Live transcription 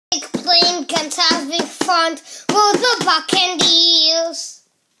weekend having fun with the buccaneers.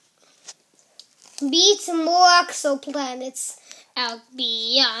 Meet more exoplanets out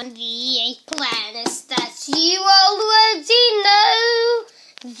beyond the 8 planets that you already know.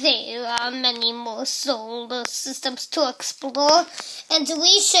 There are many more solar systems to explore, and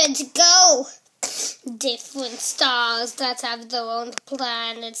we should go. Different stars that have their own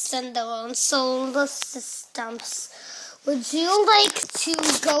planets and their own solar systems. Would you like to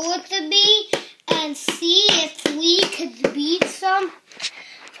go with me and see if we could beat them?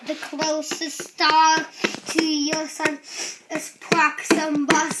 The closest star to your sun is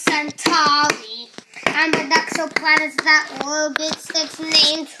Proxima Centauri, and an exoplanet that orbits its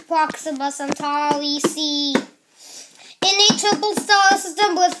named Proxima Centauri C. In a triple star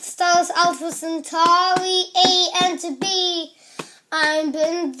system with stars Alpha Centauri, A, and B, I'm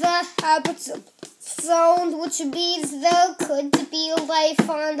in the habitable zone, which means there could be life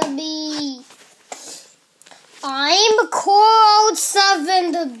on the B. I'm corot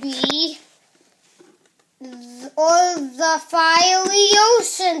 7b, or the firey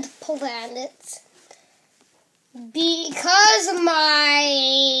ocean planet. Because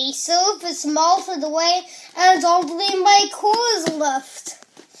my surface melted away and only my core is left.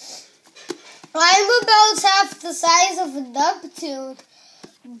 I'm about half the size of Neptune,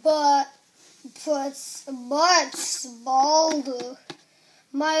 but much smaller.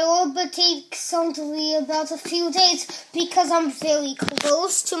 My orbit takes only about a few days because I'm very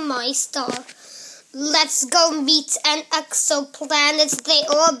close to my star. Let's go meet an exoplanet. They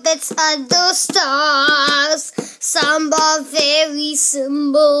orbit other stars. Some are very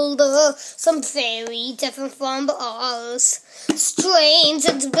similar, some very different from ours. Strange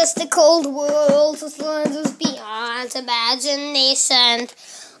and mystical worlds with wonders beyond imagination.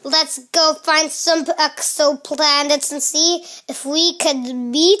 Let's go find some exoplanets and see if we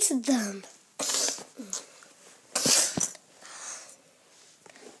can meet them.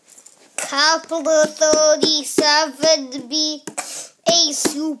 Kepler 37b, a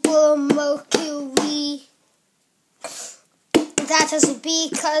super Mercury. That is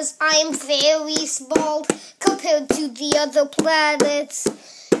because I'm very small compared to the other planets.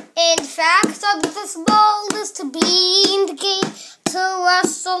 In fact, I'm the smallest being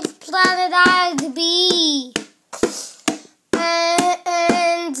terrestrial planet I'd be.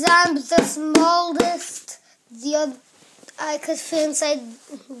 And I'm the smallest. I could fit inside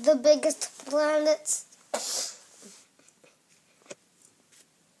the biggest planets.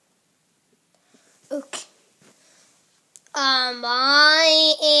 Okay.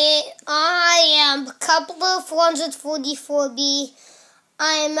 I am Kepler 444b.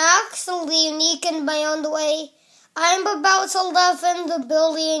 I am actually unique in my own way. I'm about 11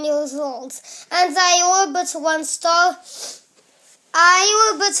 billion years old, and I orbit one star. I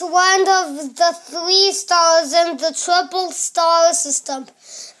orbit one of the 3 stars in the triple star system.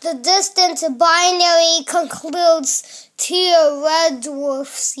 The distant binary concludes 2 red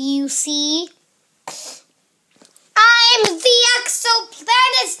dwarfs, you see. I'm the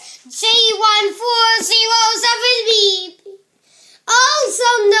exoplanet J1407b, also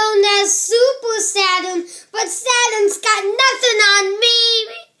known as Super Saturn, but Saturn's got nothing on me.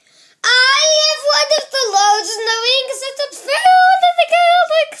 I have one of the largest knowing systems found in the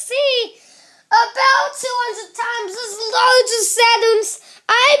galaxy, about 200 times as large as Saturn's.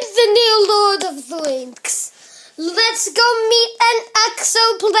 I'm the new Lord of the Rings. Let's go meet an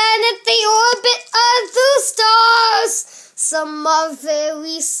exoplanet. They orbit other stars. Some are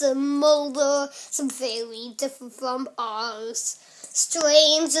very similar, some very different from ours.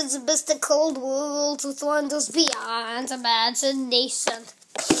 Strange and mystical worlds with wonders beyond imagination.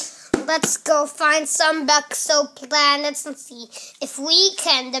 Let's go find some exoplanets and see if we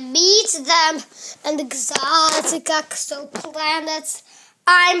can meet them. An exotic exoplanets.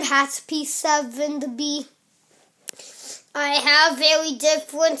 I'm Happy 7b. I have very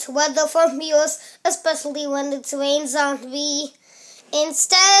different weather from yours, especially when it rains on me.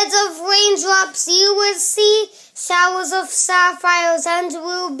 Instead of raindrops, you would see showers of sapphires and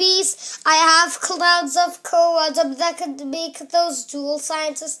rubies. I have clouds of corot that could make those jewel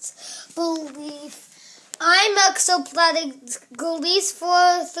scientists believe. I'm exoplanet Gliese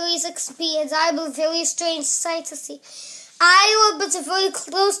 436b, and I'm a very strange sight to see. I orbit very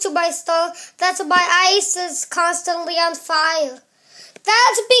close to my star. That's why my ice is constantly on fire.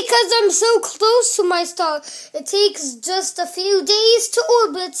 That's because I'm so close to my star. It takes just a few days to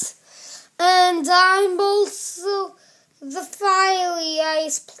orbit. And I'm also the fiery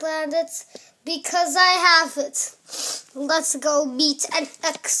ice planet because I have it. Let's go meet an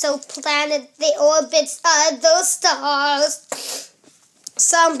exoplanet. They orbit other stars.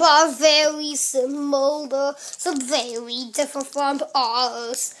 Some are very similar, some very different from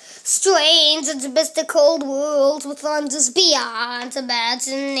ours. Strange and mystical worlds with wonders beyond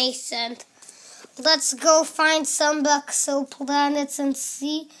imagination. Let's go find some exoplanets and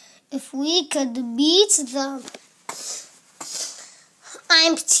see if we could meet them.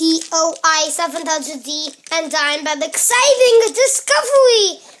 I'm TOI-700D, and I'm an exciting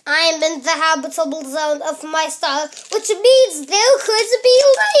discovery. I'm in the habitable zone of my star, which means there could be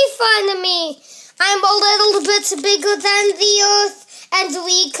life on me. I'm a little bit bigger than the Earth, and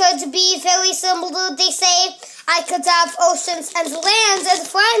we could be very similar, they say. I could have oceans and lands and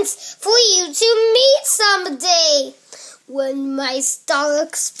friends for you to meet someday. When my star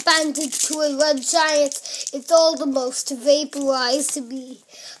expanded to a red giant, it almost vaporized me.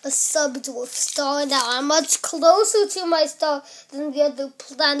 A subdwarf star now. I'm much closer to my star than the other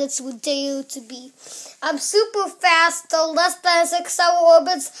planets would dare to be. I'm super fast, though less than 6 hour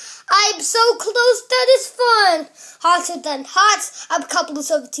orbits. I'm so close that it's fun. Hotter than hot, I'm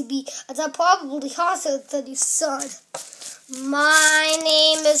couplers of TB, and I'm probably hotter than your sun. My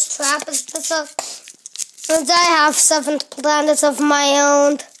name is Trappist, and I have 7 planets of my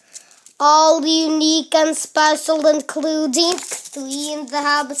own, all unique and special, including 3 in the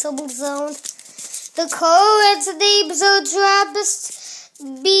habitable zone. The current names are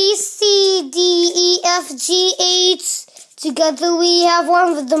Trappist, B, C, D, E, F, G, H. Together we have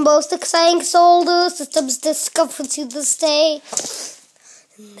one of the most exciting solar systems discovered to this day.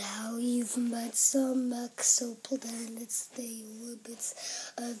 Now you've met some exoplanets. They orbit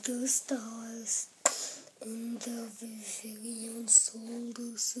other stars in the very own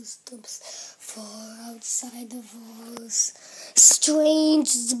solar systems far outside of ours.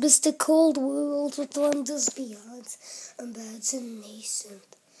 Strange, mystical worlds with wonders beyond imagination.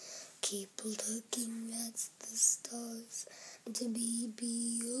 Keep looking at the stars, and maybe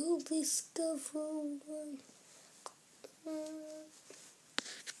you'll discover one.